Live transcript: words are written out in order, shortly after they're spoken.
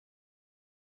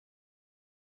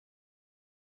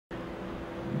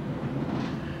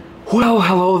Well,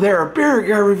 hello there, Beer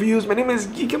Guy Reviews. My name is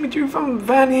Guy, coming to you from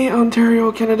Vanny,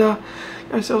 Ontario, Canada.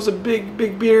 Got ourselves a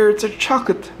big beer. It's a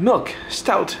chocolate milk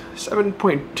stout,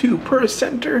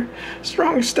 7.2%.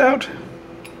 Strong stout.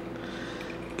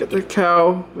 Got the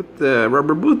cow with the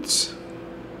rubber boots.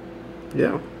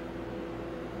 Yeah.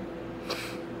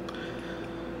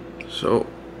 So,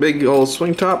 big old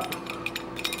swing top.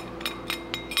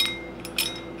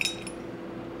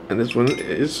 And this one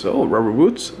is, rubber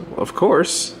boots, of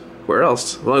course. Where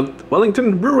else?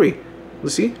 Wellington Brewery.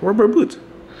 Let's see, rubber boot.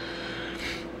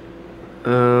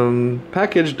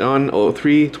 Packaged on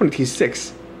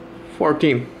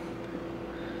 03/26/14.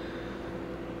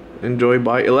 Enjoyed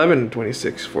by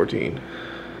 11/26/14.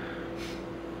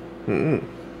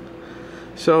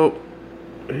 So,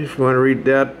 if you want to read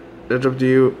that, that's up to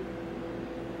you.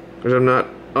 Because I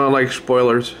don't like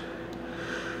spoilers.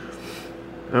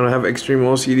 I don't have extreme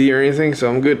OCD or anything, so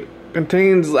I'm good.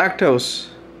 Contains lactose.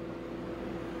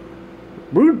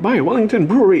 Brewed by Wellington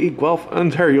Brewery, Guelph,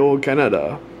 Ontario,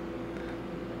 Canada.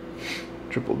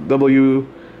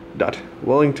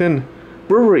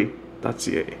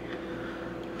 www.wellingtonbrewery.ca.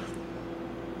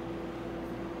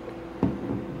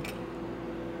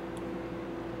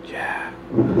 Yeah.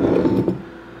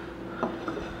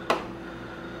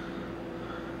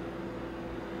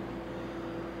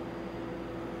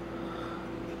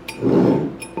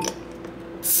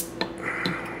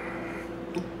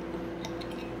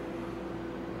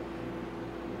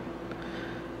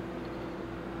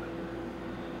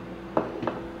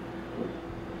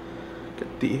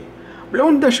 The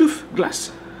blonde chauffe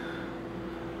glass.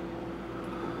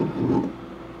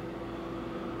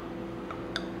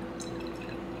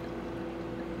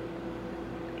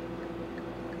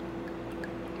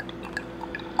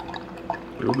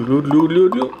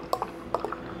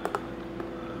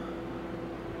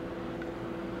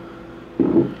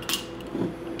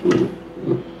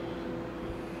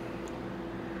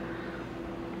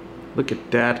 Look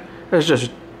at that. That's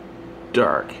just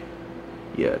dark.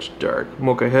 Yeah, it's dark.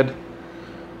 Mocha head.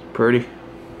 Pretty.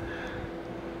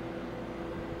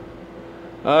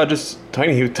 Just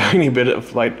tiny bit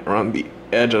of light around the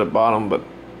edge at the bottom, but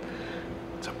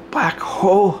it's a black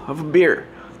hole of a beer.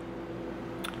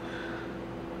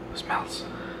 Smells.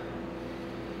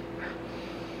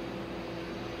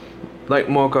 Light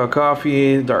mocha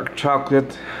coffee, dark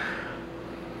chocolate.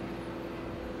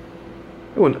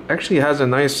 Oh, it actually has a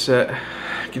nice, you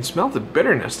can smell the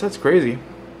bitterness. That's crazy.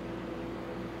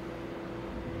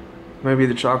 Maybe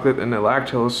the chocolate and the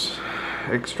lactose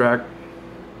extract,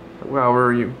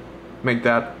 however you make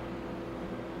that.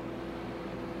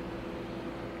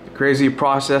 Crazy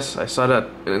process. I saw that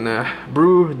in a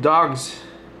Brew Dogs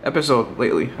episode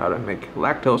lately, how to make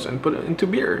lactose and put it into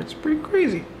beer. It's pretty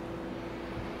crazy.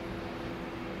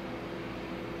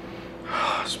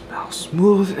 Smells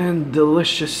smooth and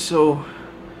delicious, so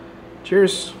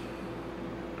cheers.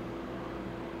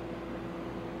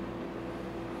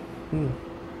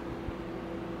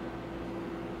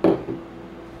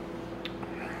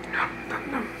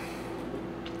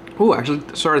 Oh, actually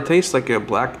sort of tastes like a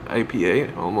black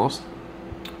IPA almost.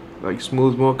 Like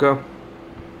smooth mocha.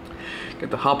 Get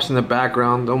the hops in the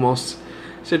background, almost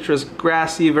citrus,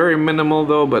 grassy, very minimal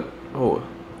though, but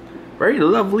very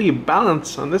lovely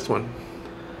balance on this one.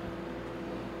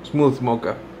 Smooth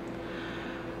mocha.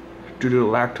 Due to the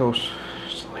lactose,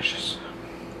 it's delicious.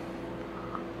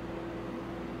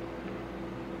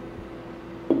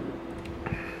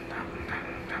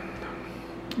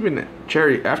 Even a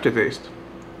cherry aftertaste.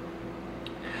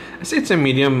 I say it's a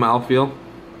medium mouthfeel.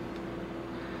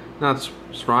 Not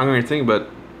strong or anything, but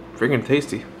freaking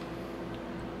tasty.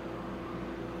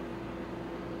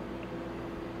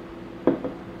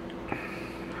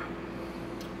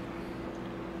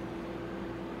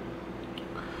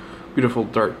 Beautiful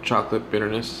dark chocolate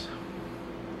bitterness.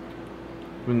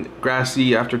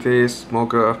 Grassy aftertaste,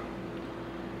 mocha.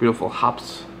 Beautiful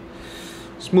hops.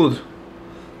 Smooth.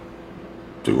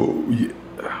 Oh yeah.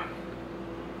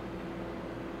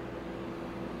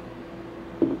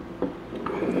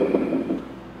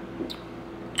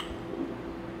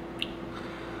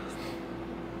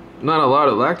 Not a lot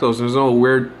of lactose. There's no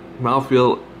weird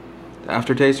mouthfeel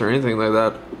aftertaste or anything like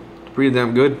that. It's pretty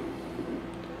damn good.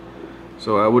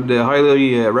 So I would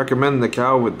highly recommend the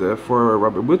cow with the 4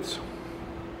 rubber boots.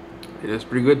 It is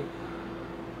pretty good.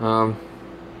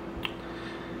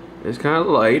 It's kind of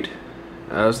light.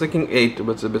 I was thinking 8,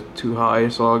 but it's a bit too high,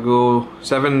 so I'll go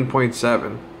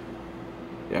 7.7.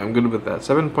 Yeah, I'm good with that.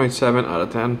 7.7 out of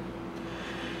 10.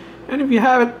 And if you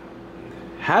have it,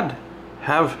 had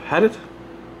it,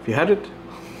 if you had it,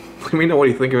 let me know what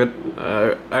you think of it.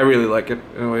 I really like it.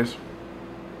 Anyways.